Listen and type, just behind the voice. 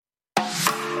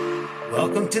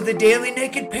Welcome to the Daily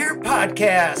Naked Parent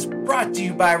Podcast, brought to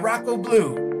you by Rocco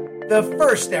Blue, the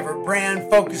first ever brand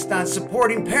focused on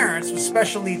supporting parents with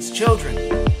special needs children.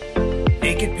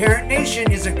 Naked Parent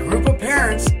Nation is a group of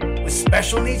parents with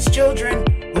special needs children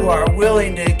who are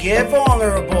willing to get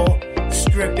vulnerable,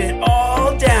 strip it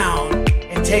all down,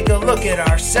 and take a look at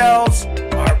ourselves,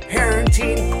 our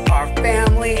parenting, our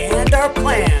family, and our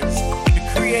plans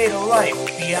to create a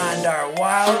life beyond our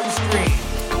wildest dreams.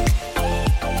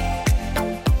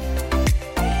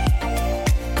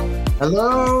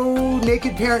 Hello,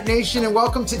 Naked Parent Nation, and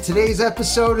welcome to today's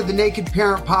episode of the Naked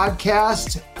Parent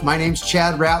Podcast. My name's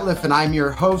Chad Ratliff, and I'm your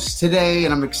host today,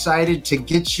 and I'm excited to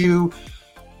get you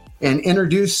and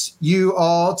introduce you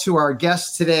all to our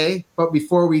guest today. But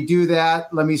before we do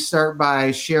that, let me start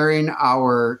by sharing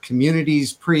our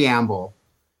community's preamble.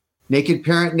 Naked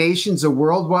Parent Nation is a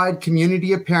worldwide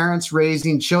community of parents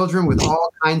raising children with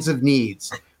all kinds of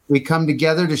needs. We come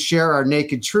together to share our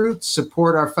naked truths,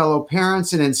 support our fellow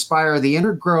parents, and inspire the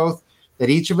inner growth that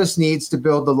each of us needs to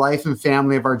build the life and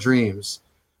family of our dreams.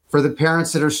 For the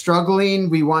parents that are struggling,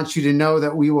 we want you to know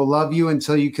that we will love you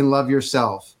until you can love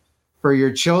yourself. For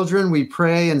your children, we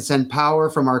pray and send power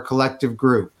from our collective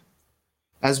group.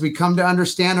 As we come to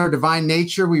understand our divine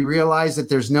nature, we realize that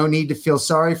there's no need to feel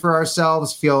sorry for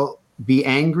ourselves, be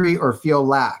angry, or feel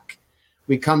lack.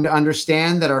 We come to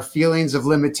understand that our feelings of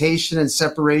limitation and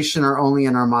separation are only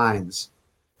in our minds.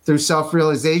 Through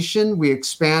self-realization, we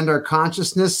expand our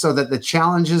consciousness so that the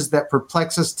challenges that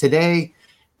perplex us today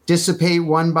dissipate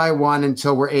one by one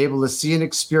until we're able to see and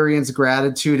experience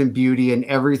gratitude and beauty in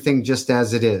everything just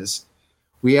as it is.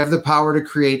 We have the power to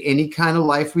create any kind of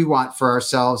life we want for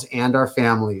ourselves and our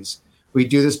families. We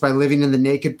do this by living in the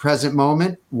naked present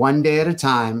moment, one day at a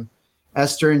time.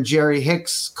 Esther and Jerry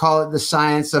Hicks call it the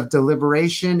science of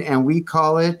deliberation, and we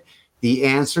call it the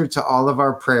answer to all of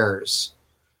our prayers.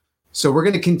 So we're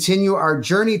going to continue our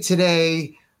journey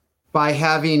today by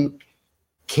having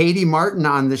Katie Martin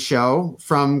on the show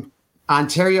from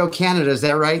Ontario, Canada. Is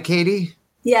that right, Katie?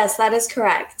 Yes, that is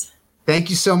correct. Thank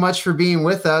you so much for being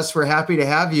with us. We're happy to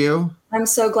have you. I'm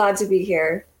so glad to be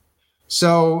here.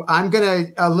 So I'm going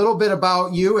to, a little bit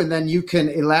about you, and then you can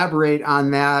elaborate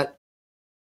on that.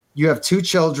 You have two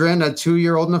children, a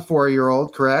 2-year-old and a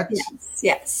 4-year-old, correct?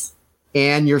 Yes.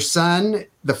 And your son,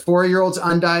 the 4-year-old's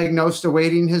undiagnosed,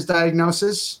 awaiting his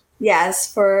diagnosis?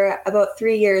 Yes, for about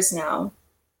 3 years now.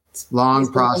 Long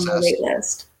process. On the wait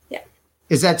list. Yeah.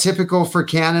 Is that typical for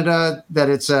Canada, that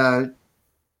it's a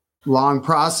long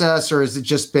process, or has it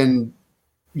just been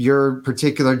your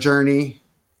particular journey?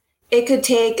 It could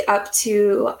take up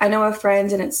to, I know a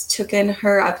friend, and it's taken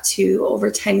her up to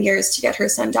over 10 years to get her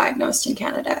son diagnosed in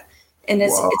Canada. And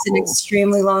it's an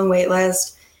extremely long wait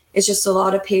list. It's just a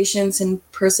lot of patience and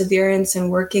perseverance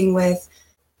and working with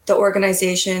the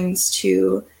organizations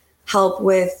to help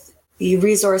with the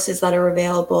resources that are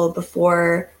available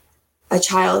before a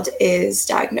child is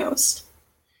diagnosed.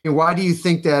 And why do you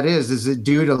think that is? Is it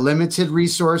due to limited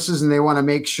resources and they want to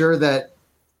make sure that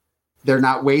they're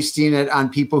not wasting it on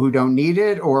people who don't need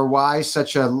it, or why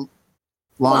such a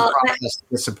long process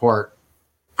to support?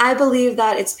 I believe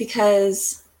that it's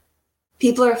because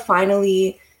people are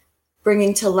finally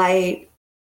bringing to light.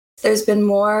 There's been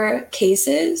more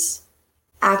cases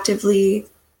actively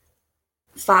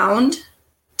found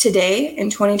today in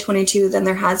 2022 than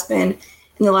there has been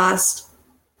in the last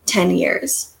 10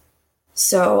 years.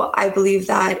 So I believe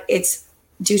that it's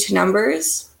due to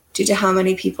numbers, due to how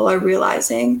many people are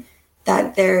realizing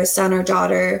that their son or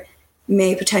daughter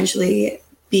may potentially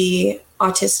be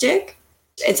autistic.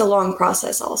 It's a long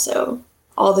process also,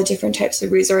 all the different types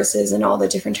of resources and all the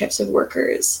different types of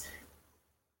workers.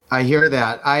 I hear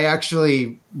that. I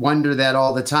actually wonder that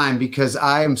all the time, because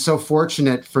I am so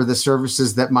fortunate for the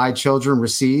services that my children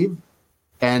receive.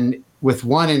 And with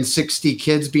 1 in 60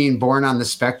 kids being born on the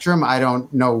spectrum, I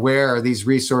don't know where these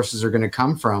resources are going to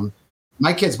come from.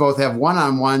 My kids both have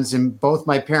one-on-ones, and both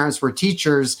my parents were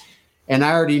teachers. And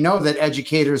I already know that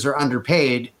educators are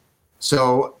underpaid.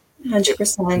 So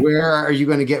 100%. Where are you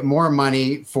going to get more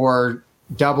money for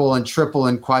double and triple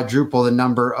and quadruple the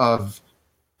number of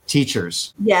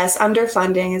teachers? Yes,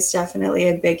 underfunding is definitely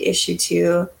a big issue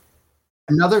too.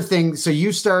 Another thing, so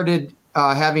you started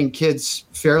having kids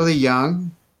fairly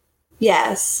young?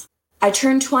 Yes. I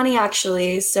turned 20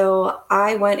 actually. So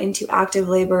I went into active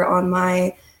labor on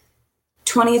my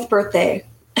 20th birthday.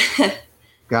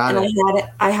 Got it.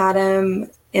 I had him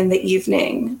in the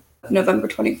evening, November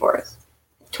 24th,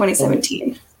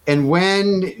 2017. And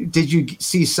when did you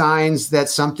see signs that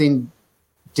something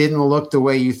didn't look the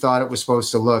way you thought it was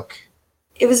supposed to look?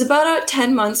 It was about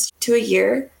 10 months to a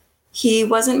year. He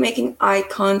wasn't making eye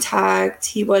contact.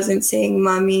 He wasn't saying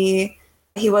mommy.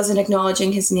 He wasn't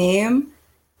acknowledging his name.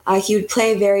 He would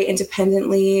play very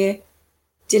independently,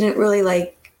 didn't really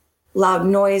like loud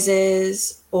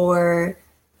noises or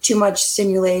too much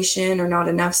stimulation or not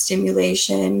enough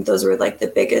stimulation. Those were like the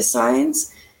biggest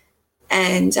signs.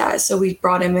 And so we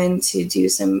brought him in to do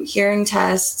some hearing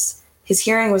tests. His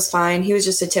hearing was fine. He was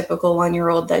just a typical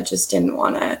 1-year-old that just didn't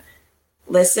want to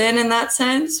listen in that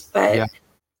sense. But yeah.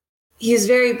 He was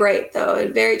very bright,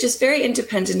 though, very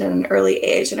independent at an early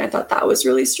age. And I thought that was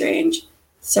really strange.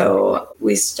 So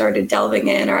I started delving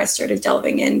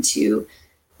into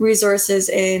resources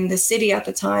in the city at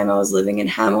the time. I was living in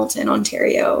Hamilton,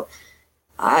 Ontario,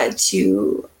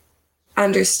 to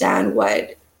understand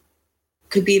what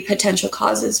could be potential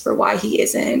causes for why he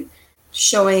isn't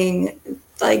showing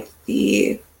like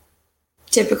the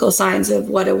typical signs of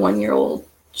what a 1-year-old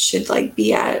should like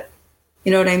be at.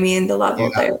 You know what I mean? The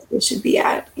level that it should be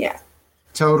at. Yeah.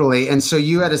 Totally. And so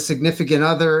you had a significant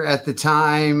other at the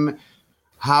time.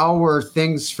 How were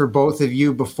things for both of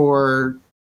you before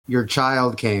your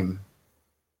child came?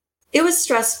 It was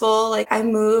stressful. Like I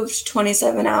moved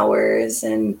 27 hours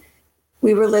and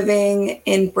we were living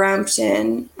in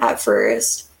Brampton at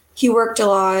first. He worked a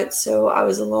lot, so I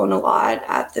was alone a lot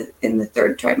in the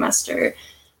third trimester.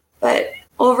 But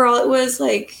overall, it was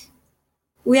like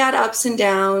we had ups and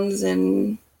downs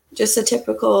and just a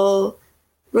typical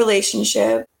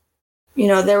relationship. You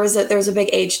know, there was a big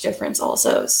age difference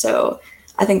also. So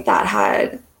I think that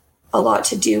had a lot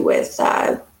to do with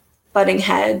butting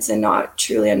heads and not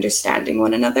truly understanding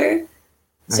one another.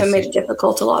 So it made it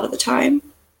difficult a lot of the time.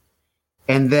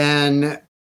 And then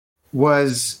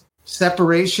was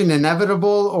separation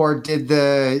inevitable, or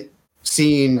did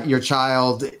seeing your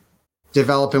child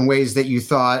develop in ways that you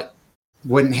thought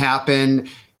wouldn't happen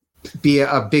be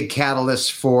a big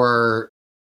catalyst for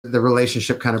the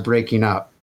relationship kind of breaking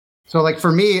up? So like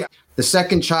for me, the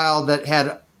second child that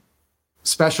had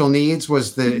special needs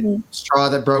was the straw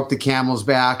that broke the camel's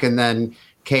back, and then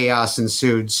chaos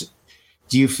ensued.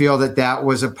 Do you feel that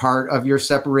was a part of your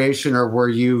separation, or were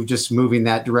you just moving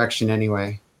that direction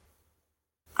anyway?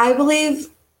 I believe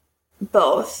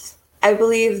both. I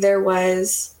believe there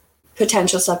was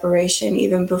potential separation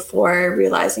even before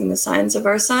realizing the signs of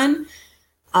our son.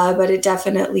 But it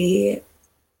definitely,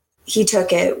 he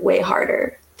took it way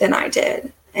harder than I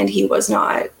did. And he was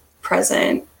not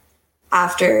present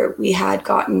after we had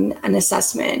gotten an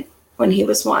assessment when he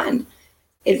was 1.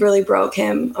 It really broke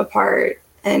him apart.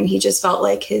 And he just felt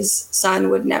like his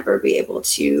son would never be able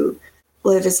to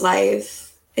live his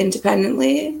life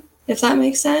independently, if that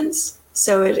makes sense.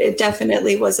 So it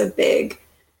definitely was a big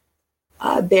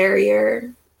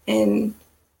barrier. And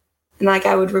like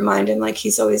I would remind him, like,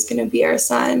 he's always going to be our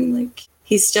son. Like,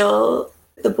 he's still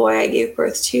the boy I gave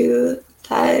birth to,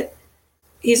 that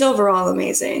he's overall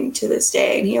amazing to this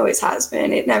day. And he always has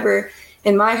been. It never,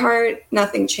 in my heart,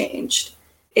 nothing changed.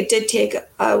 It did take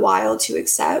a while to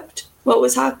accept what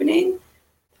was happening.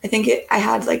 I think I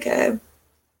had like a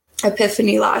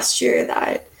epiphany last year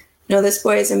that, you know, this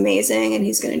boy is amazing and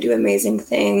he's going to do amazing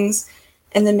things.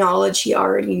 And the knowledge he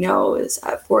already knows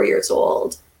at 4 years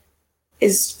old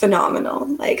is phenomenal.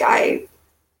 Like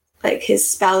his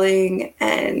spelling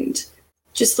and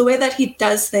just the way that he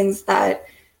does things that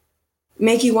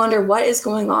make you wonder what is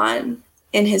going on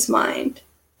in his mind.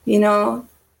 You know,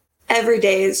 every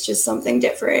day is just something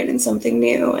different and something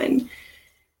new, and it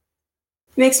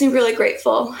makes me really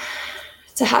grateful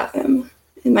to have him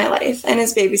in my life, and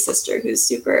his baby sister, who's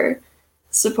super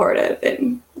supportive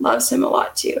and loves him a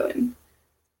lot too. And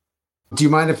do you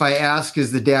mind if I ask,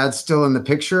 is the dad still in the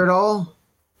picture at all?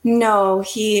 No,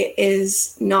 he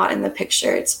is not in the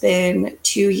picture. It's been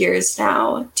 2 years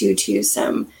now due to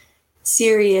some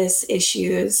serious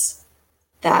issues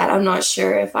that I'm not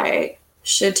sure if I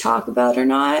should talk about or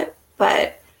not,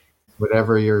 but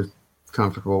whatever you're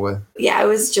comfortable with. Yeah, it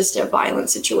was just a violent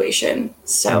situation.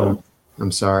 So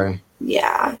I'm sorry.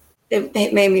 Yeah,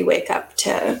 it made me wake up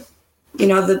to, you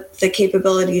know, the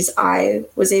capabilities I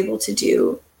was able to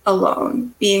do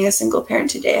alone. Being a single parent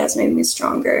today has made me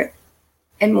stronger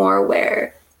and more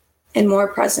aware and more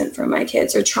present for my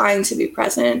kids, or trying to be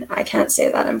present. I can't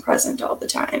say that I'm present all the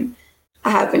time. I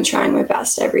have been trying my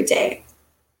best every day.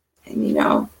 And, you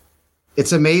know,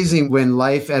 it's amazing when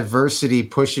life adversity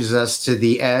pushes us to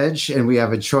the edge and we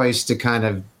have a choice to kind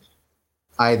of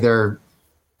either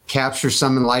capture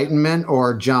some enlightenment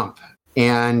or jump.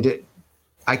 And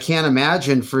I can't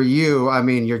imagine for you, I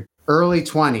mean, your early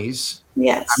 20s.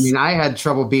 Yes. I mean, I had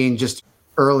trouble being just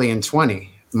early in 20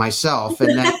 myself.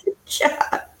 And then,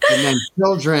 yeah. And then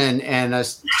children and a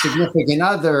significant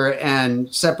other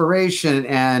and separation.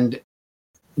 And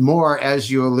more,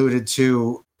 as you alluded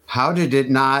to, how did it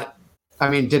not,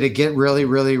 did it get really,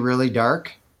 really, really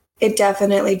dark? It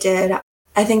definitely did.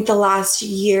 I think the last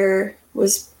year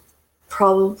was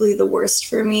probably the worst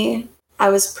for me. I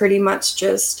was pretty much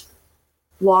just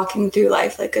walking through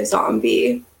life like a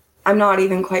zombie. I'm not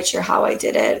even quite sure how I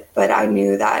did it, but I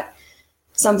knew that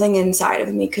something inside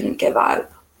of me couldn't give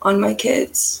up on my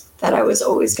kids, that I was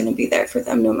always going to be there for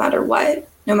them no matter what,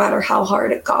 no matter how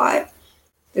hard it got.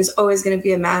 There's always going to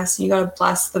be a mess, and you got to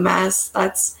bless the mess.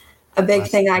 That's a big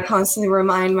thing I constantly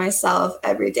remind myself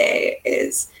every day,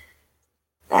 is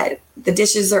that the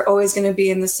dishes are always going to be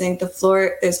in the sink, the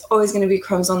floor, there's always going to be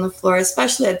crumbs on the floor,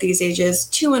 especially at these ages,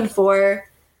 2 and 4.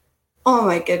 Oh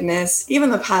my goodness. Even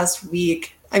the past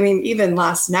week, even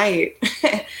last night,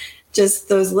 just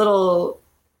those little,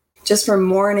 just from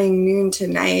morning, noon to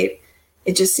night,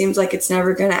 it just seems like it's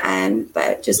never going to end,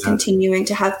 but just continuing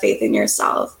to have faith in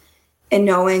yourself and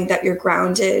knowing that you're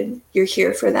grounded, you're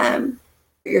here for them.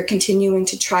 You're continuing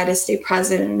to try to stay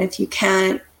present. And if you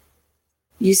can't,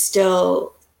 you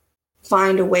still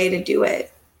find a way to do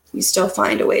it. You still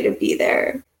find a way to be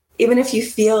there. Even if you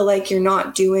feel like you're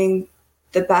not doing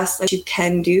the best that you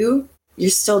can do, you're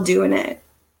still doing it.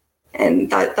 And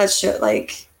that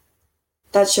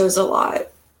shows a lot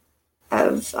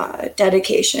of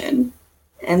dedication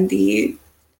and the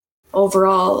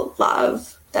overall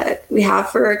love that we have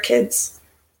for our kids.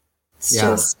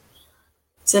 It's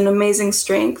an amazing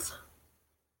strength.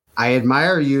 I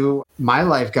admire you. My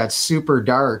life got super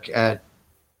dark at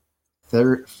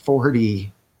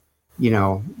 40,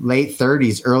 late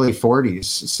 30s, early 40s.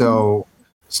 So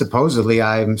supposedly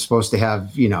I'm supposed to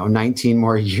have, 19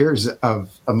 more years of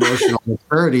emotional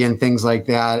maturity and things like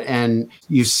that. And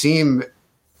you seem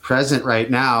present right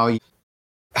now.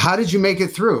 How did you make it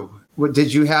through?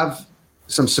 Did you have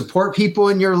some support people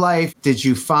in your life? Did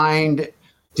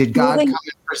God come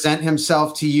and present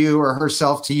himself to you or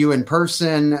herself to you in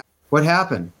person? What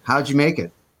happened? How'd you make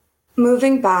it?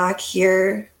 Moving back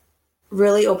here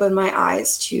really opened my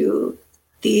eyes to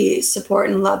the support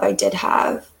and love I did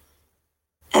have,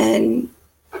 and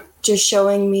just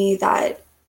showing me that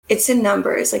it's in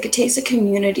numbers. Like, it takes a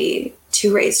community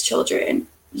to raise children.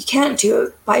 You can't do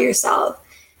it by yourself.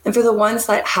 And for the ones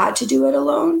that had to do it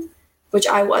alone, which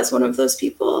I was one of those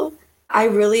people, I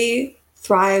really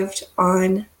thrived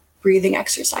on breathing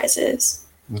exercises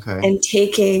and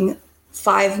taking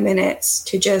 5 minutes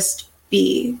to just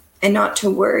be and not to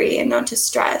worry and not to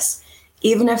stress.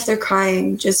 Even if they're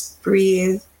crying, just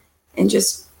breathe and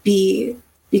just be,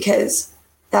 because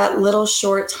that little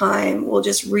short time will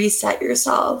just reset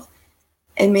yourself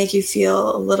and make you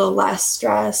feel a little less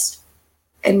stressed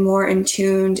and more in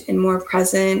tuned and more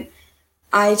present.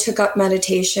 I took up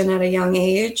meditation at a young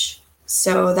age,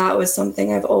 so that was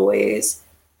something I've always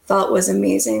felt was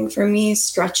amazing for me.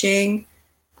 Stretching,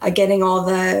 getting all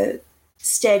the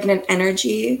stagnant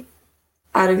energy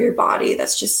out of your body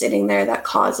that's just sitting there that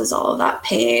causes all of that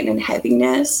pain and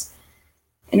heaviness,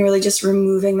 and really just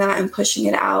removing that and pushing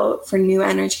it out for new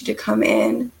energy to come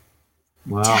in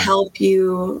to help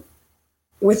you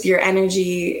with your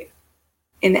energy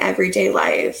in everyday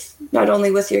life, not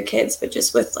only with your kids, but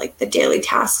just with like the daily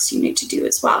tasks you need to do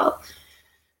as well.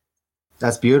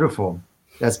 That's beautiful.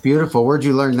 That's beautiful. Where'd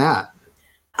you learn that?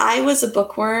 I was a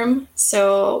bookworm.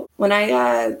 So when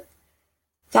I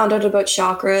found out about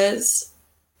chakras,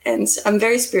 and I'm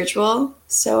very spiritual,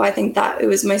 so I think that it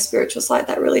was my spiritual side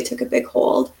that really took a big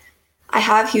hold. I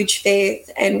have huge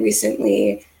faith, and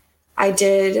recently I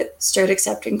did start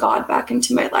accepting God back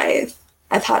into my life.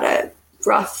 I've had a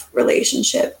rough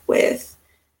relationship with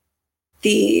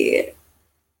the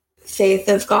faith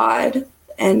of God,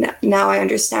 and now I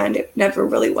understand it never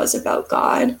really was about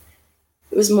God.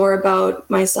 It was more about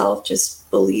myself just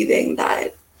believing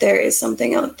that there is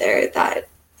something out there that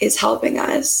is helping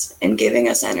us and giving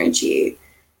us energy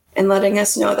and letting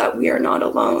us know that we are not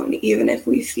alone. Even if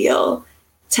we feel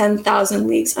 10,000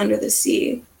 leagues under the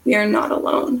sea, we are not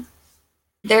alone.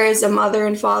 There is a mother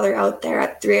and father out there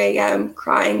at 3 a.m.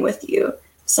 crying with you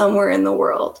somewhere in the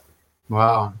world.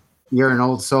 Wow. You're an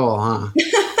old soul, huh?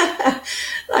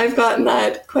 I've gotten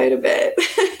that quite a bit.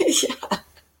 Yeah.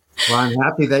 Well, I'm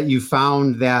happy that you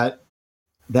found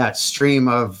that stream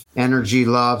of energy,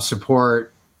 love,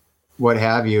 support, what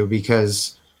have you,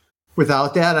 because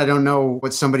without that, I don't know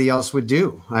what somebody else would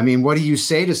do. I mean, what do you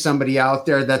say to somebody out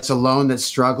there that's alone, that's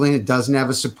struggling, that doesn't have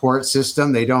a support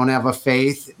system? They don't have a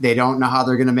faith. They don't know how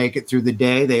they're going to make it through the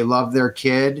day. They love their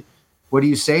kid. What do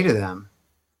you say to them?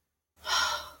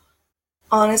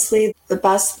 Honestly, the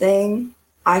best thing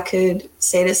I could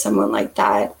say to someone like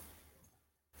that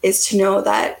is to know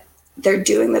that they're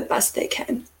doing the best they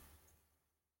can.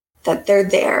 that they're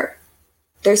there.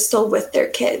 They're still with their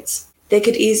kids. They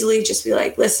could easily just be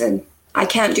like, listen, I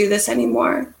can't do this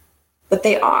anymore. But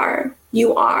they are.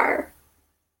 You are.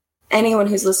 Anyone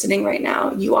who's listening right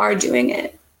now, you are doing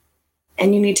it.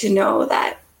 And you need to know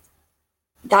that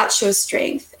that shows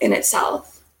strength in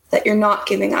itself, that you're not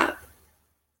giving up.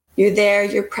 You're there,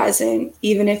 you're present,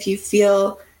 even if you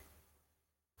feel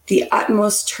the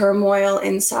utmost turmoil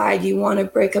inside, you want to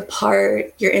break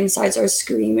apart, your insides are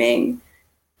screaming,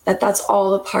 that's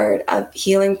all a part of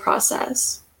healing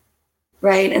process,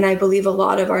 right? And I believe a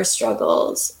lot of our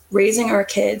struggles raising our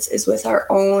kids is with our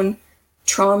own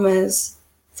traumas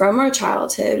from our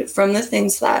childhood, from the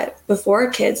things that before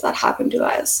kids that happened to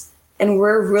us. And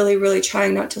we're really, really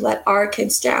trying not to let our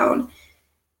kids down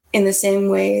in the same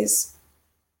ways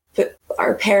but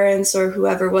our parents or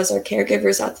whoever was our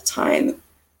caregivers at the time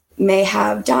may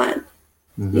have done,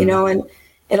 you know. And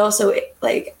it also,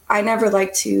 like, I never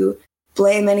like to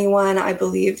blame anyone. I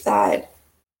believe that,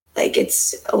 like,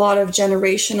 it's a lot of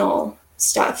generational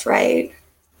stuff, right?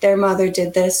 Their mother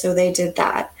did this, so they did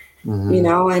that, you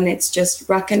know, and it's just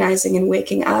recognizing and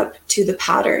waking up to the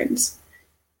patterns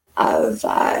of,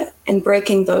 and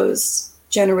breaking those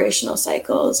generational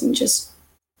cycles and just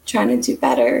trying to do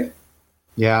better.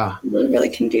 Yeah. We really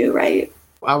can do, right?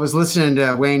 I was listening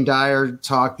to Wayne Dyer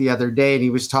talk the other day, and he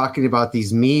was talking about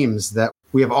these memes, that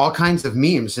we have all kinds of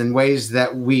memes in ways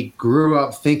that we grew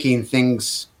up thinking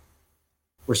things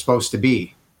were supposed to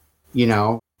be, you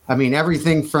know? I mean,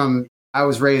 everything from, I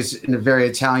was raised in a very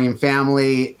Italian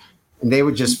family, and they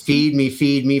would just feed me.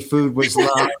 Food was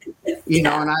love, you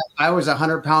know, and I was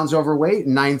 100 pounds overweight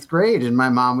in 9th grade, and my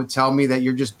mom would tell me that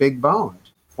you're just big boned.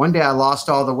 One day I lost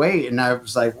all the weight, and I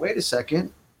was like, wait a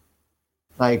second.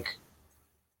 Like,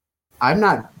 I'm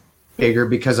not bigger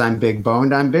because I'm big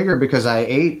boned. I'm bigger because I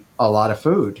ate a lot of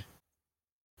food.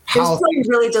 There's probably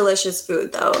really delicious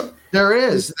food, though. There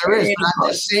is. But I'm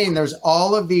just saying, there's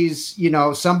all of these, you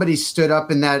know, somebody stood up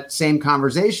in that same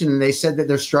conversation and they said that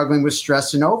they're struggling with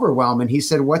stress and overwhelm. And he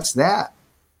said, what's that?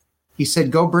 He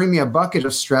said, go bring me a bucket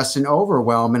of stress and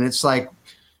overwhelm. And it's like,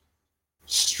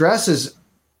 stress is,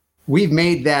 we've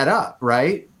made that up,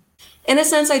 right? In a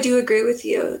sense, I do agree with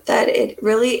you that it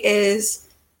really is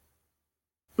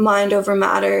mind over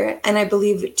matter. And I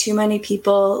believe too many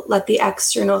people let the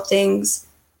external things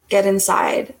get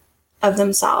inside of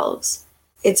themselves.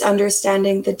 It's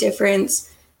understanding the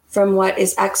difference from what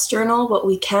is external, what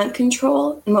we can't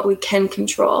control, and what we can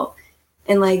control.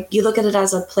 And like, you look at it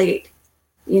as a plate,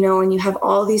 you know, and you have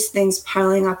all these things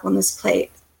piling up on this plate.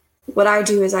 What I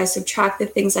do is I subtract the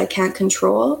things I can't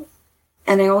control,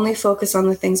 and I only focus on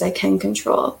the things I can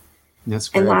control. That's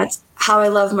great. And that's how I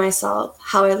love myself,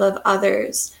 how I love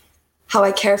others, how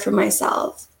I care for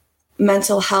myself,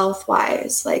 mental health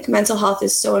wise. Like, mental health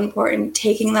is so important.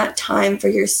 Taking that time for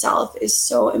yourself is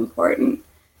so important.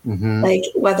 Like,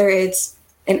 whether it's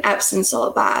an Epsom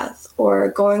salt bath or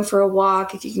going for a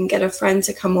walk, if you can get a friend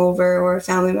to come over or a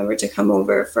family member to come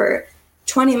over for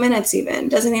 20 minutes even.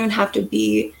 Doesn't even have to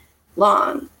be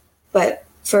long. But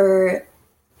for,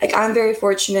 like, I'm very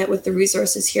fortunate with the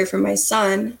resources here for my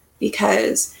son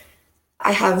because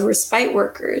I have respite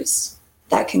workers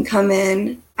that can come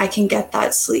in. I can get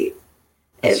that sleep.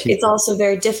 It's also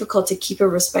very difficult to keep a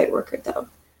respite worker, though.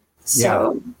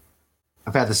 So yeah.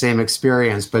 I've had the same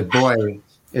experience, but boy,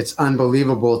 it's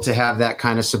unbelievable to have that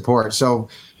kind of support. So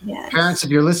yes. Parents, if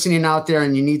you're listening out there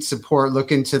and you need support,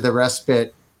 look into the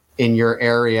respite in your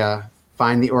area.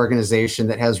 Find the organization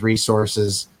that has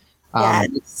resources.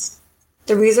 Yes.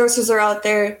 The resources are out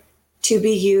there to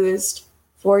be used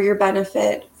for your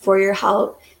benefit, for your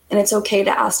help, and it's okay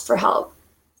to ask for help.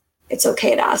 It's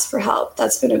okay to ask for help.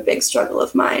 That's been a big struggle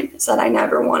of mine, is that I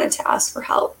never wanted to ask for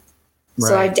help. Right.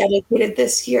 So I dedicated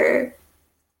this year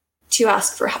to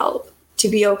ask for help, to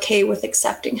be okay with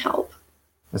accepting help.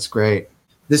 That's great.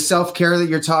 The self-care that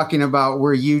you're talking about,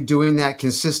 were you doing that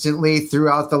consistently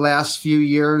throughout the last few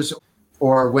years?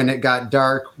 Or when it got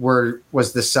dark,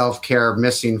 was the self-care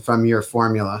missing from your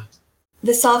formula?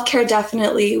 The self-care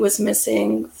definitely was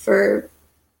missing for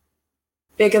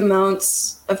big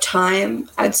amounts of time.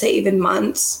 I'd say even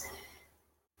months.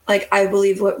 Like, I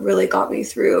believe what really got me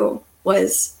through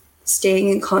was staying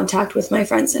in contact with my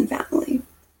friends and family,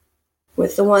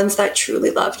 with the ones that truly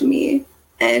loved me.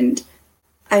 And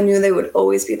I knew they would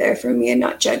always be there for me and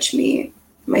not judge me.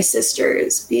 My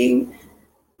sisters being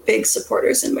big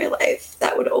supporters in my life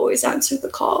that would always answer the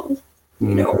call,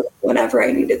 you know, whenever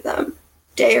I needed them,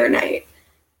 day or night.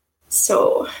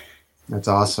 So that's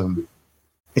awesome.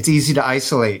 It's easy to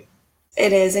isolate.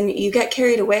 It is. And you get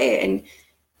carried away and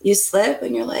you slip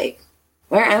and you're like,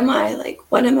 where am I? Like,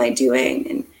 what am I doing?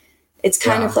 And It's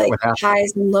kind of like what happened?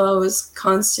 highs and lows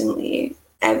constantly.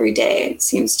 Every day it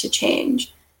seems to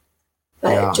change.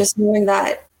 But just knowing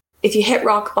that if you hit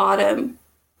rock bottom,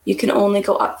 you can only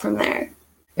go up from there.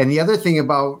 And the other thing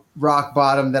about rock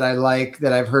bottom that I like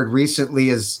that I've heard recently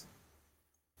is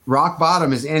rock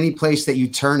bottom is any place that you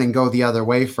turn and go the other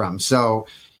way from. So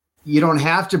you don't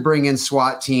have to bring in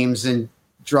SWAT teams and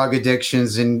drug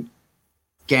addictions and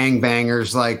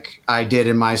gangbangers like I did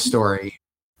in my story.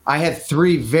 I had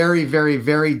 3 very, very,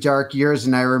 very dark years.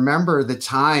 And I remember the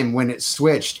time when it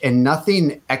switched and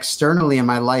nothing externally in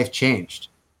my life changed.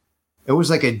 It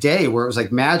was like a day where it was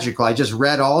like magical. I just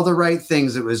read all the right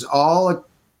things. It was all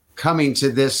coming to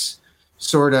this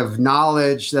sort of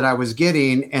knowledge that I was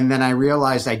getting. And then I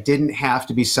realized I didn't have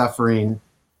to be suffering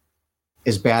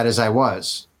as bad as I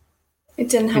was. It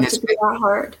didn't have to be that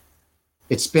hard.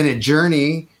 It's been a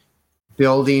journey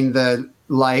building the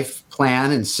life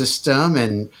plan and system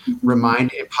and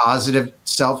reminding positive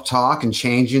self-talk and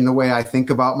changing the way I think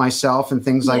about myself and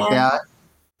things like that.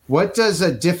 What does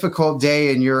a difficult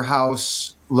day in your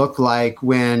house look like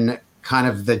when kind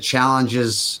of the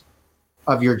challenges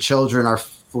of your children are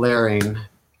flaring?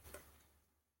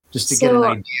 Just to get an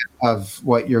idea of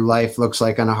what your life looks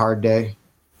like on a hard day.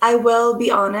 I will be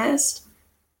honest.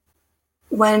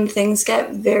 When things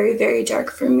get very, very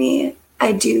dark for me,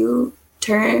 I do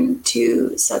turn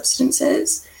to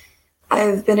substances.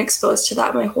 I've been exposed to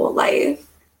that my whole life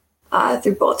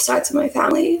through both sides of my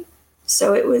family.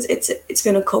 So it's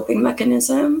been a coping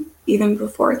mechanism even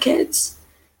before kids.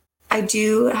 I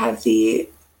do have the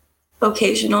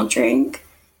occasional drink,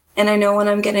 and I know when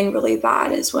I'm getting really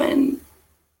bad is when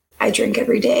I drink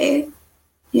every day,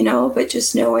 but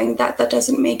just knowing that that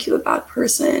doesn't make you a bad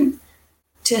person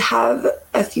to have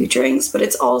a few drinks, but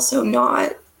it's also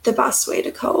not the best way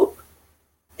to cope.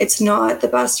 It's not the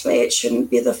best way. It shouldn't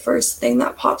be the first thing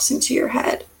that pops into your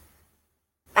head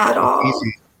at all.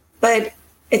 Easy. But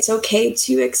it's okay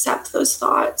to accept those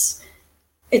thoughts.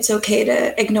 It's okay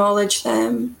to acknowledge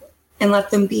them and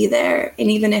let them be there. And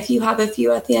even if you have a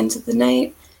few at the end of the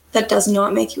night, that does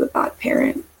not make you a bad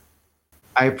parent.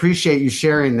 I appreciate you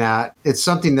sharing that. It's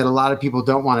something that a lot of people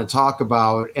don't want to talk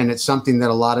about, and it's something that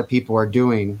a lot of people are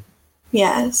doing.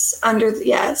 Yes,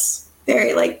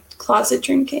 very like closet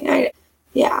drinking.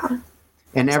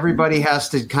 And everybody has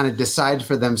to kind of decide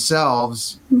for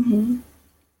themselves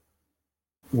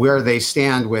where they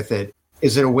stand with it.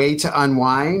 Is it a way to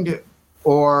unwind,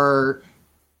 or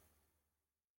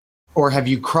have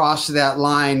you crossed that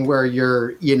line where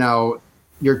you're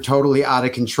totally out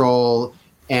of control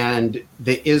and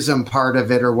the ism part of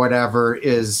it or whatever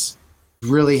is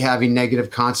really having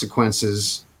negative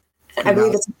consequences? I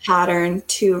believe it's a pattern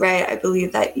too, right? I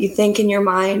believe that you think in your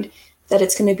mind that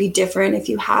it's going to be different if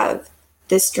you have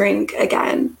this drink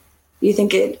again. You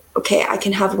think I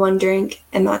can have one drink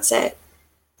and that's it.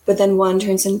 But then one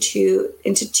turns into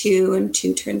two, and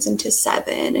two turns into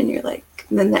 7. And you're like,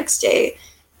 the next day,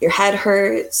 your head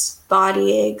hurts,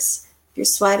 body aches, you're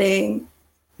sweating.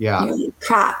 Yeah. You're like,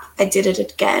 crap, I did it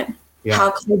again. Yeah.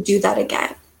 How can I do that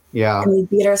again? Yeah. And we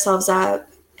beat ourselves up.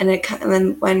 And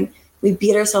then when we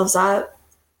beat ourselves up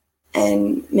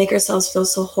and make ourselves feel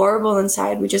so horrible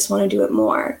inside, we just want to do it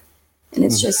more. And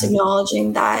it's just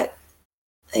acknowledging that,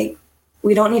 like,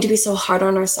 we don't need to be so hard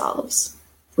on ourselves.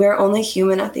 We're only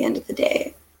human at the end of the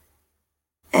day.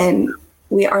 And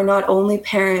we are not only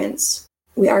parents,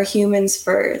 we are humans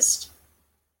first,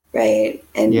 right?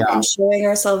 And showing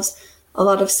ourselves a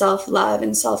lot of self-love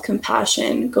and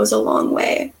self-compassion goes a long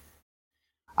way.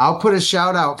 I'll put a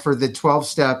shout out for the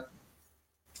 12-step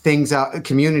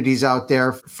communities out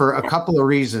there for a couple of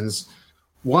reasons.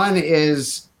 One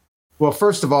is, well,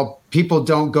 first of all, people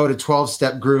don't go to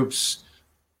 12-step groups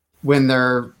when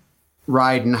they're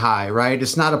riding high, right?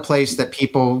 It's not a place that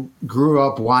people grew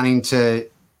up wanting to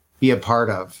be a part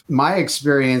of. My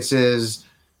experience is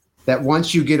that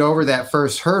once you get over that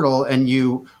first hurdle and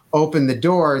you open the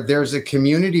door, there's a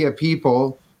community of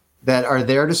people that are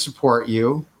there to support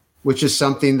you, which is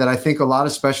something that I think a lot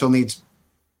of special needs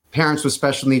parents with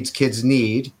special needs kids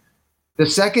need. The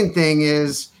second thing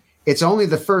is it's only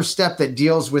the first step that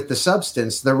deals with the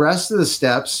substance. The rest of the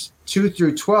steps, 2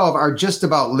 through 12, are just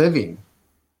about living.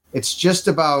 It's just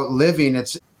about living.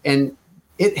 And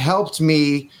it helped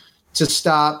me to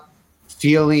stop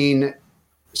feeling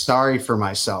sorry for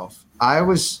myself.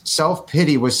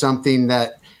 Self-pity was something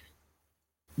that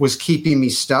was keeping me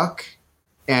stuck.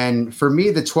 And for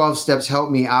me, the 12 steps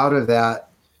helped me out of that.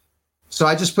 So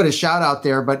I just put a shout out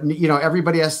there, but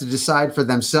everybody has to decide for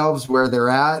themselves where they're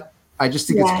at. I just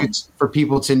think it's good for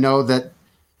people to know that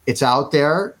it's out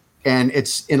there and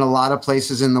it's in a lot of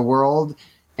places in the world.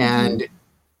 And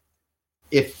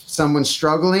if someone's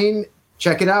struggling,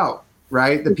 check it out,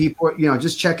 right? The people,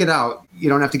 just check it out. You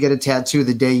don't have to get a tattoo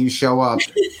the day you show up.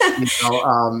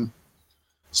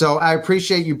 So I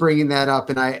appreciate you bringing that up.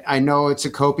 And I know it's a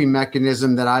coping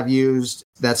mechanism that I've used.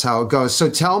 That's how it goes. So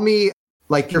tell me,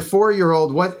 like your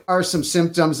 4-year-old, what are some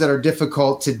symptoms that are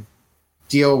difficult to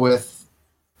deal with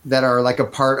that are like a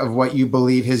part of what you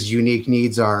believe his unique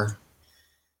needs are?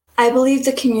 I believe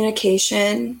the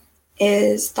communication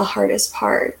is the hardest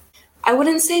part. I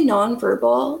wouldn't say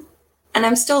nonverbal, and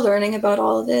I'm still learning about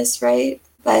all of this, right?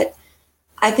 But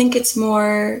I think it's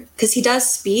more because he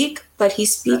does speak, but he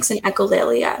speaks in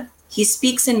echolalia. He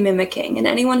speaks in mimicking. And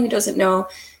anyone who doesn't know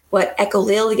what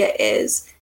echolalia is,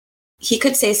 he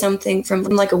could say something from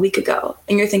like a week ago,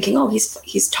 and you're thinking, oh,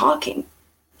 he's talking.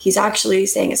 He's actually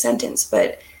saying a sentence.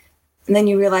 And then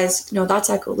you realize, no, that's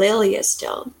echolalia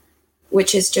still,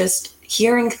 which is just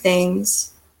hearing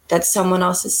things that someone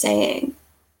else is saying.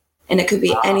 And it could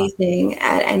be anything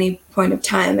at any point of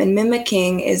time. And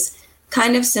mimicking is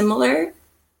kind of similar.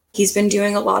 He's been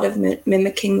doing a lot of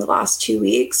mimicking the last 2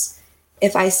 weeks.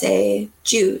 If I say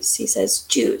juice, he says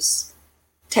juice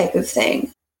type of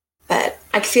thing. But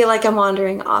I feel like I'm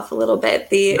wandering off a little bit.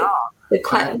 The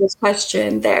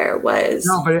question there was...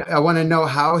 No, but I want to know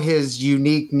how his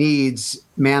unique needs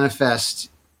manifest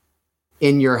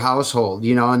in your household,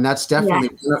 and that's definitely,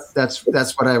 that's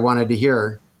what I wanted to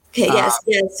hear. Okay, yes.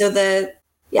 So the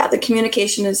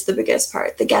communication is the biggest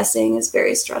part. The guessing is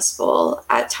very stressful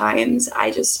at times.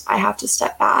 I have to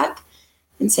step back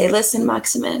and say, listen,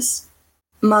 Maximus,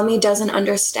 mommy doesn't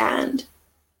understand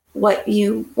what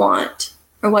you want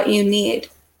or what you need.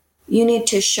 You need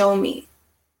to show me.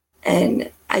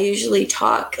 And I usually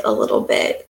talk a little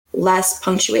bit less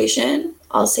punctuation.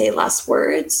 I'll say less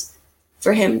words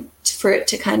for it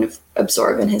to kind of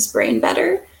absorb in his brain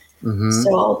better. Mm-hmm.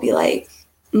 So I'll be like,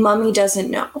 mommy doesn't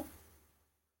know.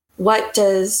 What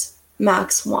does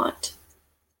Max want?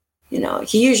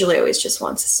 He usually always just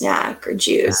wants a snack or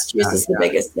juice. Juice is the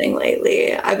biggest thing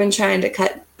lately. I've been trying to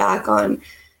cut back on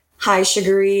high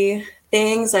sugary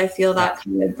things. I feel that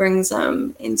kind of brings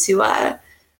him into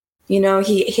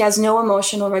he has no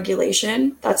emotional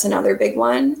regulation. That's another big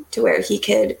one, to where he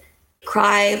could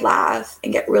cry, laugh,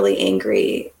 and get really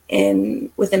angry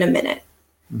within a minute.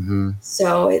 Mm-hmm.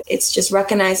 So it's just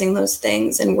recognizing those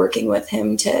things and working with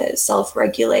him to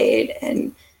self-regulate.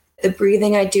 And the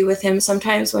breathing I do with him,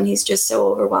 sometimes when he's just so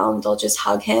overwhelmed, I'll just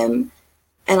hug him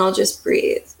and I'll just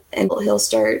breathe, and he'll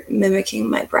start mimicking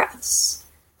my breaths,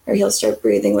 or he'll start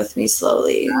breathing with me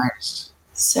slowly. Nice.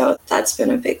 So that's been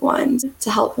a big one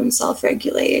to help him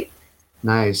self-regulate.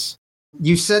 Nice.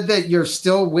 You said that you're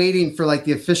still waiting for like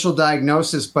the official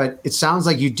diagnosis, but it sounds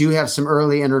like you do have some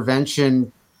early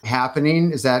intervention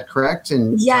happening. Is that correct?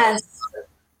 And yes,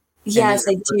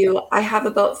 I do. I have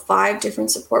about 5 different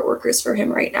support workers for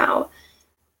him right now.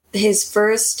 His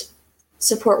first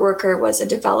support worker was a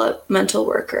developmental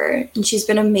worker, and she's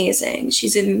been amazing.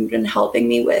 She's even been helping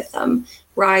me with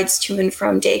rides to and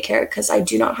from daycare because I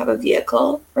do not have a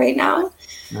vehicle right now.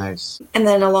 Nice. And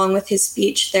then along with his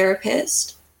speech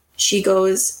therapist, she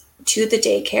goes to the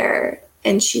daycare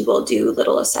and she will do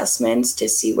little assessments to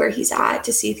see where he's at,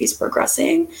 to see if he's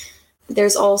progressing.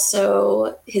 There's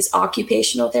also his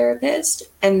occupational therapist,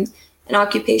 and an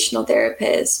occupational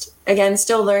therapist, again,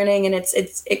 still learning, and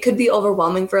it could be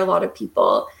overwhelming for a lot of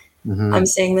people. Mm-hmm. I'm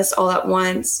saying this all at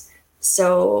once.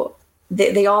 So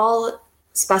they all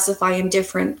specify in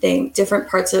different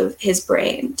parts of his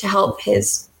brain to help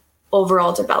his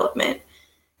overall development.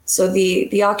 So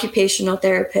the occupational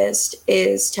therapist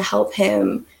is to help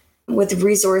him with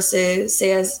resources,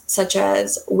 such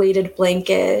as weighted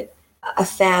blanket, a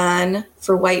fan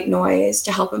for white noise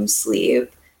to help him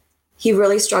sleep. He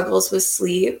really struggles with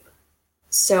sleep.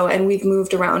 And we've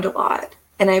moved around a lot.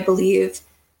 And I believe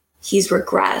he's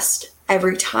regressed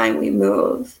every time we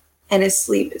move. And his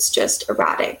sleep is just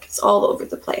erratic. It's all over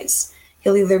the place.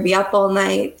 He'll either be up all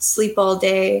night, sleep all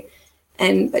day,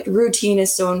 but routine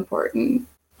is so important.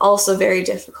 Also very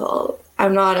difficult.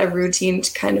 I'm not a routine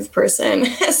kind of person,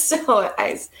 so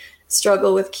I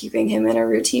struggle with keeping him in a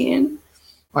routine.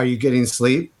 Are you getting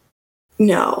sleep?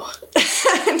 No.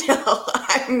 No,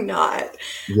 I'm not.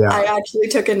 Yeah. I actually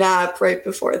took a nap right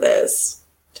before this.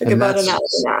 Took about an hour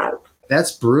nap.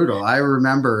 That's brutal. I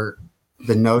remember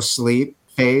the no sleep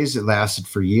phase. It lasted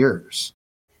for years.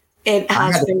 It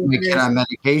has been. I had to get on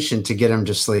medication to get him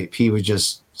to sleep. He would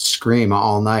just scream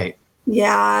all night.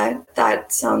 Yeah,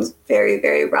 that sounds very,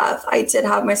 very rough. I did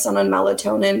have my son on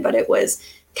melatonin, but it was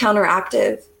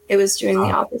counteractive. It was doing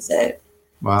the opposite.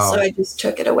 Wow. So I just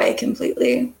took it away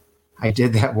completely. I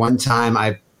did that one time.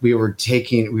 We were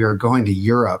going to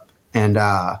Europe, and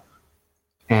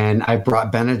and I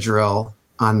brought Benadryl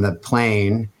on the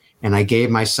plane, and I gave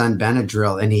my son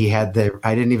Benadryl, and he had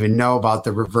I didn't even know about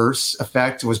the reverse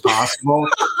effect was possible.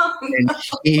 And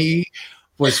he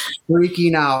was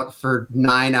freaking out for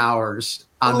 9 hours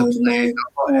on the plane.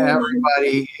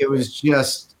 Everybody, it was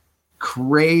just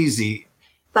crazy.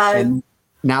 And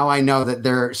now I know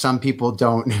that some people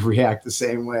don't react the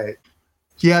same way.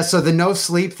 Yeah, so the no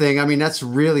sleep thing, I mean, that's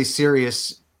really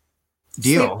serious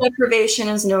deal. Sleep deprivation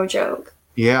is no joke.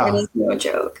 Yeah. It is no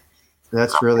joke.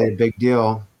 That's really a big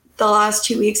deal. The last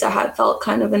 2 weeks I had felt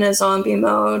kind of in a zombie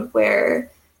mode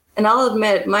where, and I'll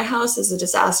admit, my house is a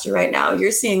disaster right now.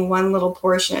 You're seeing one little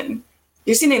portion.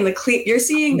 You're seeing the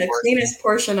cleanest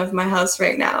portion of my house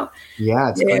right now. Yeah,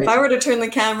 it's great. If I were to turn the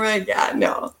camera,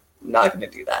 no, I'm not going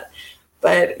to do that.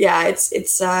 But yeah,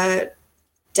 it's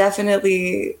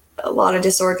definitely a lot of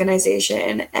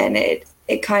disorganization, and it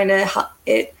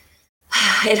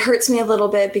hurts me a little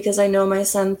bit because I know my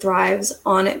son thrives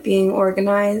on it being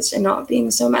organized and not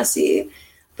being so messy.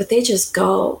 But they just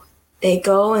go. They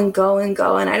go and go and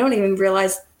go, and I don't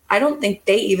think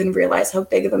they even realize how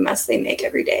big of a mess they make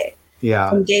every day. Yeah.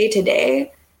 From day to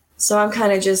day. So I'm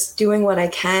kind of just doing what I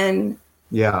can.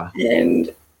 Yeah.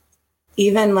 And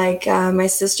even my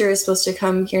sister is supposed to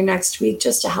come here next week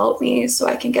just to help me so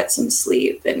I can get some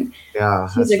sleep. And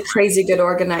he's a crazy good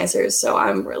organizer. So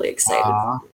I'm really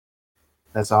excited.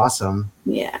 That's awesome.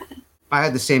 Yeah. I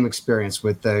had the same experience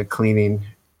with the cleaning.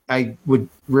 I would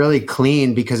really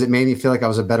clean because it made me feel like I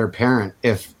was a better parent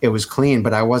if it was clean,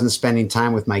 but I wasn't spending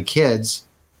time with my kids.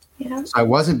 Yeah. So I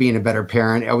wasn't being a better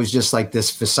parent. I was just like this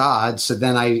facade. So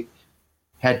then I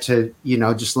had to,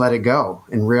 just let it go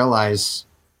and realize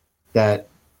that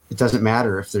it doesn't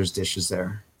matter if there's dishes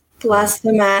there. Bless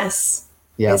the mess.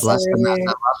 Yeah, bless the mess.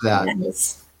 I love that.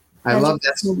 Yes. I love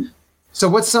that. So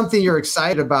what's something you're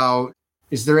excited about?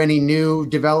 Is there any new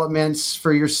developments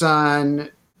for your son?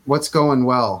 What's going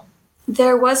well?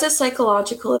 There was a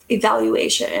psychological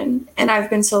evaluation, and I've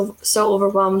been so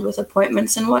overwhelmed with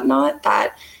appointments and whatnot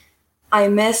that I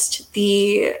missed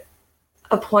the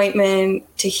appointment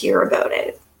to hear about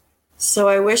it. So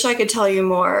I wish I could tell you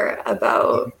more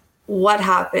about what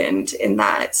happened in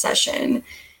that session.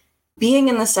 Being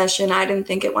in the session, I didn't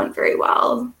think it went very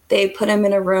well. They put him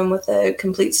in a room with a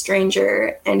complete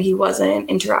stranger, and he wasn't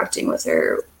interacting with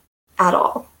her at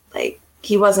all.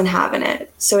 He wasn't having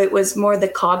it. So it was more the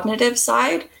cognitive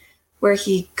side where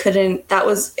he couldn't, it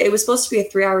was supposed to be a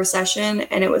 3-hour session,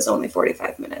 and it was only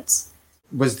 45 minutes.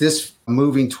 Was this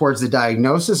moving towards the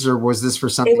diagnosis, or was this for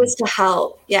something? It was to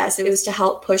help. Yes, it was to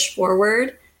help push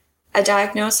forward a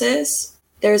diagnosis.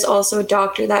 There's also a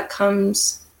doctor that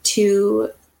comes to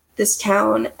this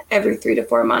town every 3 to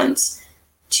 4 months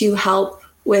to help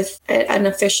with an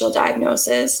official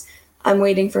diagnosis. I'm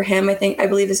waiting for him. I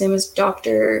believe his name is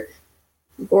Dr.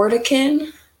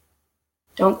 Gordican.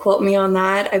 Don't quote me on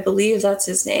that. I believe that's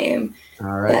his name.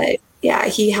 All right. But yeah,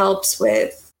 he helps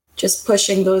with just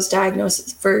pushing those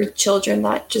diagnoses for children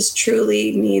that just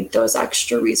truly need those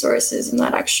extra resources and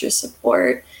that extra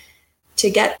support to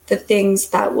get the things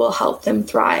that will help them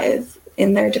thrive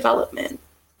in their development.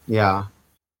 Yeah.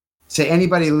 To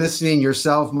anybody listening,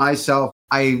 yourself, myself,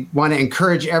 I want to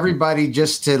encourage everybody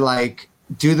just to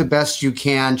do the best you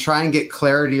can. Try and get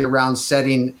clarity around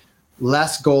setting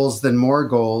less goals than more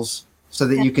goals so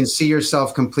that you can see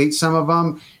yourself complete some of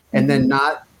them and then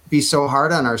not be so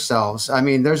hard on ourselves. I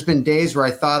mean, there's been days where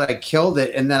I thought I killed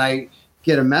it, and then I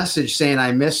get a message saying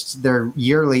I missed their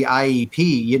yearly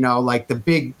IEP, the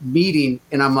big meeting.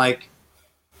 And I'm like,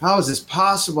 how is this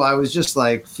possible? I was just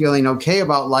feeling okay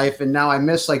about life. And now I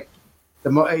miss it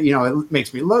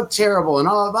makes me look terrible and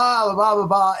all blah, blah, blah,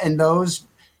 blah. And those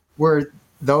were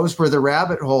the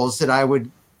rabbit holes that I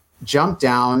would jump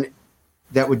down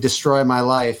that would destroy my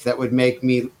life, that would make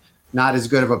me not as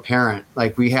good of a parent.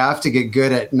 We have to get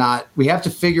good at we have to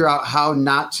figure out how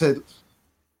not to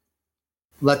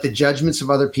let the judgments of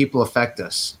other people affect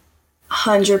us.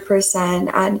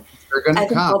 100%. And I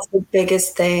think that's the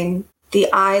biggest thing.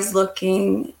 The eyes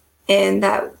looking in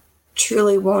that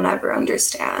truly won't ever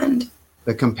understand.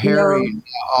 The comparing,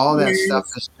 all that stuff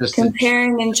is just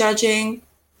comparing and judging,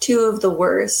 two of the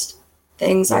worst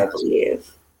things I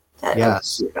believe that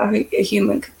a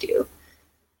human could do.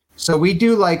 So we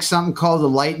do something called a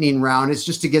lightning round. It's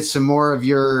just to get some more of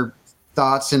your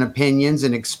thoughts and opinions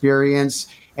and experience.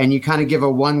 And you kind of give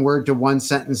a 1-word to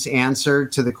 1-sentence answer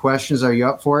to the questions. Are you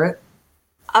up for it?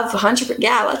 Up 100%.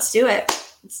 Yeah, let's do it.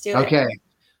 Okay.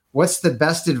 What's the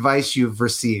best advice you've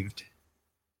received?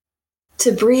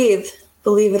 To breathe,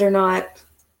 believe it or not.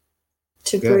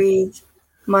 To breathe.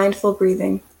 Mindful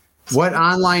breathing. What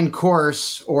online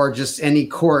course or just any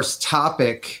course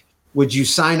topic would you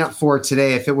sign up for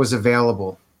today if it was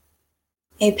available?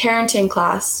 A parenting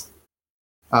class.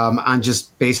 On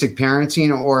just basic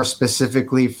parenting or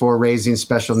specifically for raising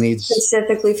special needs?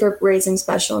 Specifically for raising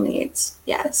special needs,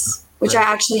 yes. Which I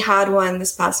actually had one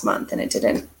this past month and it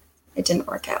didn't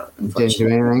work out, unfortunately. Didn't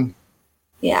do anything?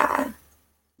 Yeah.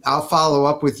 I'll follow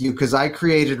up with you because I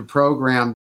created a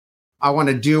program I want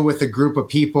to do with a group of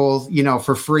people,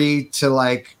 for free to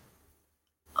like.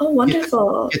 Oh,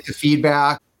 wonderful. Get the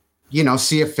feedback,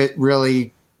 see if it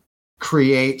really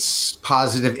creates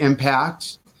positive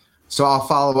impact. So I'll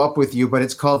follow up with you, but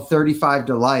it's called 35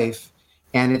 to Life.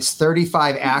 And it's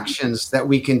 35 actions that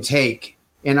we can take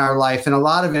in our life. And a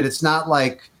lot of it's not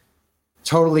like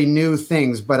totally new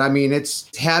things, but I mean,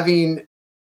 it's having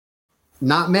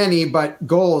not many, but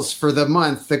goals for the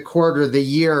month, the quarter, the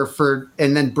year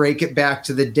and then break it back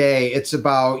to the day. It's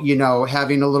about,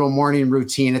 having a little morning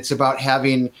routine. It's about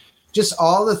having just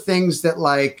all the things that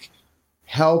like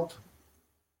help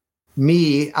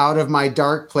me out of my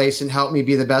dark place and help me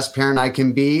be the best parent I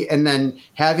can be. And then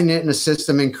having it in a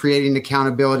system and creating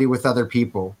accountability with other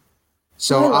people.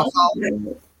 So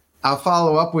I'll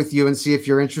follow up with you and see if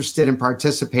you're interested in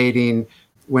participating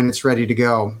when it's ready to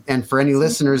go. And for any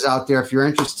listeners out there, if you're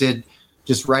interested,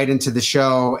 just write into the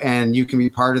show and you can be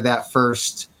part of that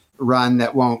first run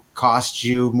that won't cost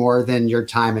you more than your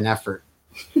time and effort.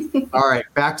 All right,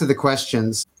 back to the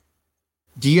questions.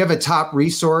 Do you have a top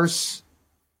resource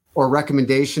or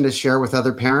recommendation to share with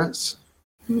other parents?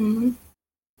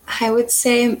 I would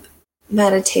say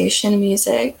meditation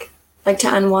music, like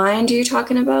to unwind. Are you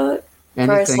talking about anything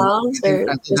for ourselves? I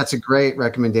think that's a great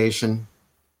recommendation.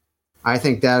 I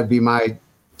think that would be my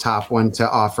top one to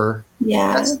offer.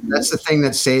 Yeah. That's the thing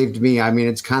that saved me. I mean,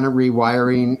 it's kind of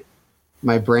rewiring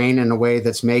my brain in a way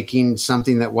that's making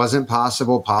something that wasn't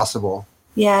possible.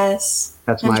 Yes.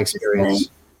 That's my 100%. Experience.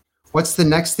 What's the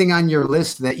next thing on your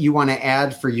list that you want to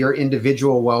add for your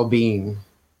individual well-being?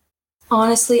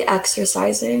 Honestly,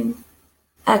 exercising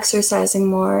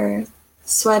more,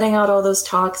 sweating out all those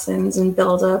toxins and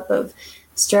buildup of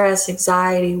stress,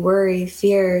 anxiety, worry,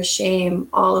 fear, shame,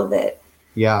 all of it.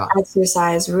 Yeah.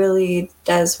 Exercise really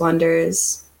does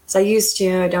wonders. So I used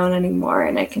to, I don't anymore.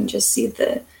 And I can just see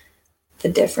the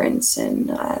difference.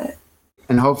 And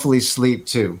hopefully sleep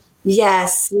too.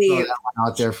 Yes, sleep. Throw that one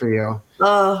out there for you.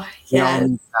 Oh,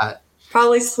 yes.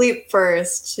 Probably sleep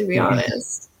first, to be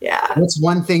honest. Yeah. What's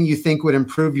one thing you think would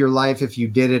improve your life if you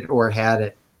did it or had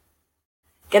it?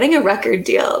 Getting a record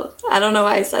deal. I don't know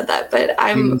why I said that, but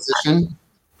I'm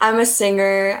a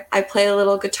singer. I play a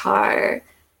little guitar.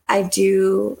 I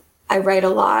write a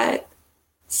lot.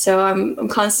 So I'm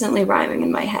constantly rhyming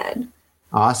in my head.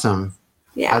 Awesome.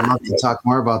 Yeah. I'd love to talk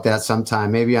more about that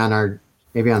sometime. Maybe on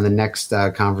the next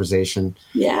conversation.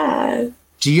 Yeah.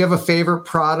 Do you have a favorite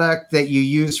product that you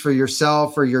use for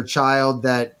yourself or your child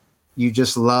that you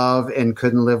just love and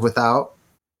couldn't live without?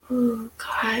 Oh,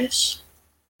 gosh.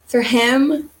 For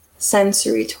him,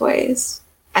 sensory toys.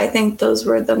 I think those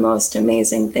were the most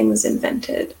amazing things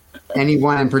invented.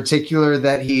 Anyone in particular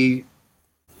that he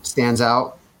stands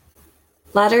out?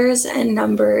 Letters and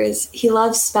numbers. He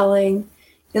loves spelling.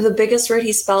 The biggest word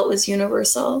he spelt was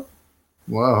universal.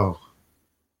 Whoa.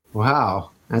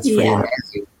 Wow. That's pretty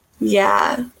amazing.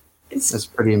 Yeah. That's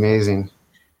pretty amazing.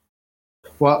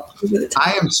 Well,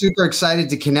 I am super excited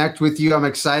to connect with you. I'm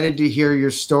excited to hear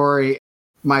your story.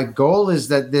 My goal is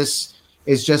that this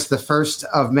is just the first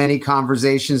of many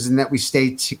conversations and that we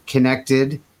stay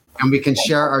connected and we can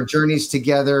share our journeys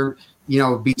together,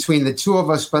 between the two of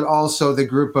us, but also the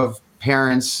group of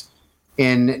parents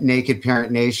in Naked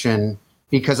Parent Nation,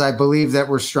 because I believe that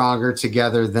we're stronger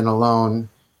together than alone.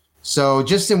 So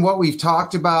just in what we've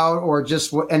talked about or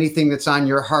just anything that's on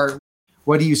your heart,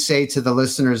 what do you say to the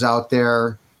listeners out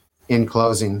there in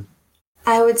closing?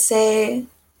 I would say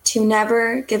to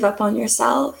never give up on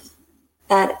yourself,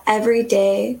 that every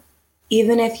day,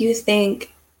 even if you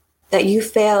think that you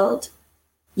failed,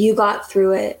 you got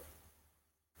through it.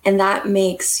 And that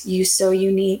makes you so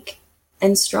unique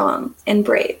and strong and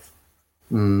brave.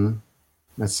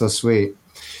 That's so sweet.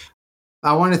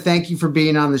 I want to thank you for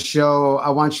being on the show. I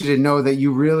want you to know that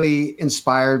you really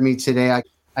inspired me today.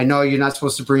 I know you're not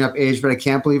supposed to bring up age, but I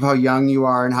can't believe how young you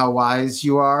are and how wise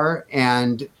you are.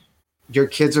 And your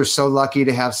kids are so lucky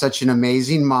to have such an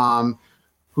amazing mom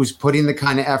who's putting the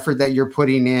kind of effort that you're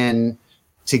putting in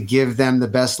to give them the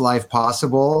best life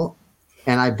possible.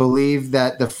 And I believe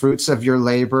that the fruits of your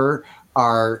labor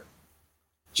are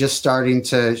just starting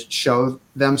to show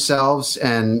themselves.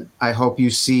 And I hope you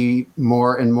see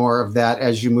more and more of that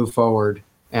as you move forward.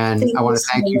 And I want to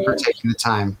thank you for taking the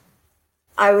time.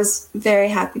 I was very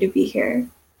happy to be here.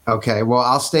 Okay. Well,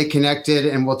 I'll stay connected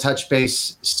and we'll touch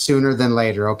base sooner than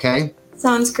later. Okay.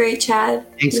 Sounds great, Chad.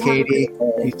 Thanks, Katie.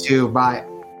 You too. Bye.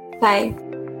 Bye.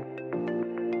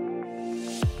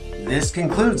 This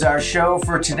concludes our show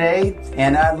for today,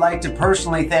 and I'd like to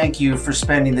personally thank you for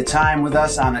spending the time with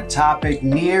us on a topic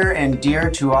near and dear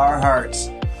to our hearts.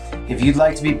 If you'd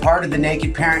like to be part of the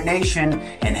Naked Parent Nation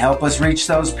and help us reach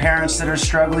those parents that are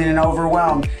struggling and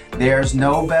overwhelmed, there's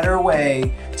no better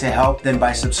way to help than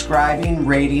by subscribing,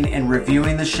 rating, and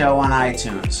reviewing the show on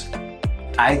iTunes.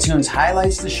 iTunes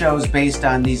highlights the shows based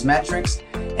on these metrics,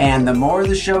 and the more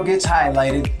the show gets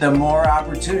highlighted, the more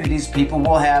opportunities people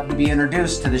will have to be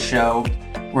introduced to the show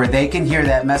where they can hear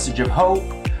that message of hope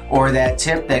or that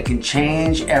tip that can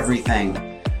change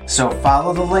everything. So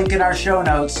follow the link in our show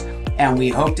notes, and we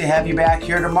hope to have you back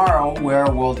here tomorrow where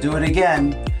we'll do it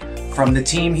again. From the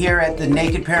team here at the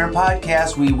Naked Parent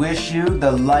Podcast, we wish you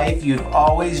the life you've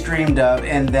always dreamed of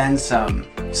and then some.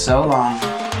 So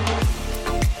long.